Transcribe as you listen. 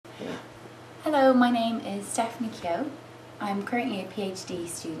Hello, my name is Stephine Keogh. I'm currently a PhD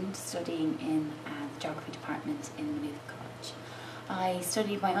student studying in the Geography department in Maynooth College. I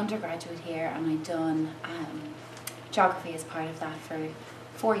studied my undergraduate here and I'd done geography as part of that for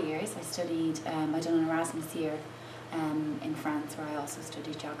 4 years. I'd done an Erasmus year in France where I also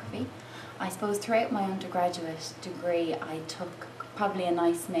studied geography. I suppose throughout my undergraduate degree I took probably a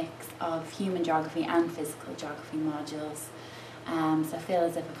nice mix of human geography and physical geography modules. So I feel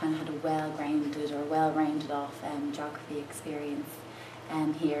as if I kind of had a well-rounded off geography experience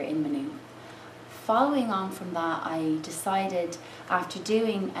here in Maynooth. Following on from that, I decided after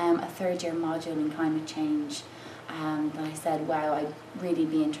doing a third-year module in climate change that I said, wow, I'd really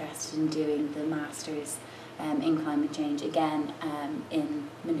be interested in doing the Masters in climate change again in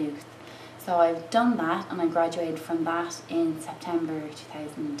Maynooth. So I've done that and I graduated from that in September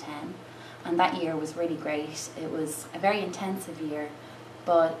 2010. And that year was really great. It was a very intensive year,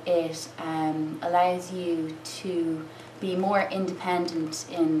 but it allows you to be more independent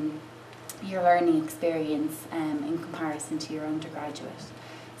in your learning experience in comparison to your undergraduate.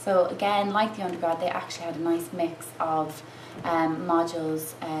 So again, like the undergrad, they actually had a nice mix of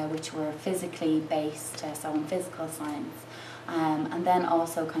modules which were physically based, so in physical science, and then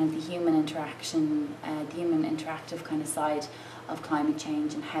also kind of the human interaction, the human interactive kind of side of climate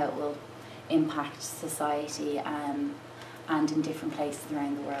change and how it will impact society and in different places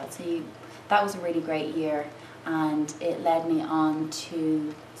around the world. So that was a really great year, and it led me on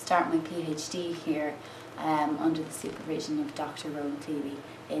to start my PhD here under the supervision of Dr.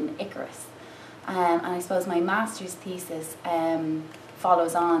 in ICARUS. And I suppose my master's thesis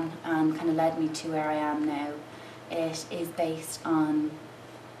follows on and kind of led me to where I am now. It is based on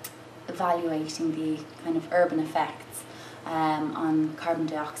evaluating the kind of urban effects on carbon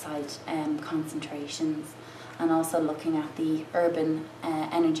dioxide concentrations, and also looking at the urban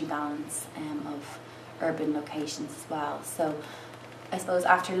energy balance of urban locations as well. So I suppose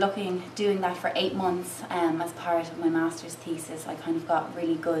after doing that for 8 months as part of my master's thesis, I kind of got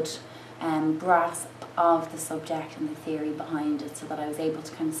really good grasp of the subject and the theory behind it, so that I was able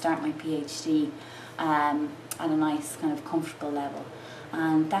to kind of start my PhD at a nice kind of comfortable level.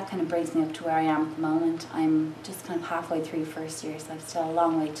 And that kind of brings me up to where I am at the moment. I'm just kind of halfway through first year, so I've still a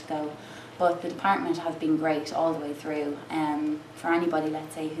long way to go. But the department has been great all the way through. For anybody,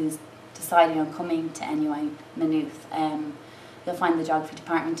 let's say, who's deciding on coming to NUIM Maynooth, you'll find the geography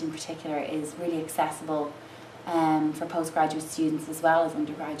department in particular is really accessible for postgraduate students as well as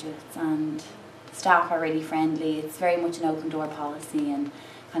undergraduates, and staff are really friendly. It's very much an open door policy, and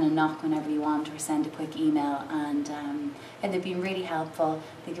kind of knock whenever you want or send a quick email, and they've been really helpful.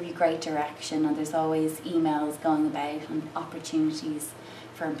 They give you great direction, and there's always emails going about on opportunities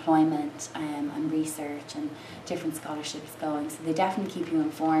for employment and research and different scholarships going. So they definitely keep you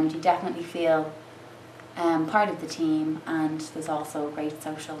informed. You definitely feel part of the team, and there's also a great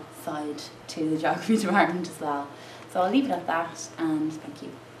social side to the geography department as well. So I'll leave it at that, and thank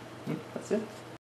you. That's it.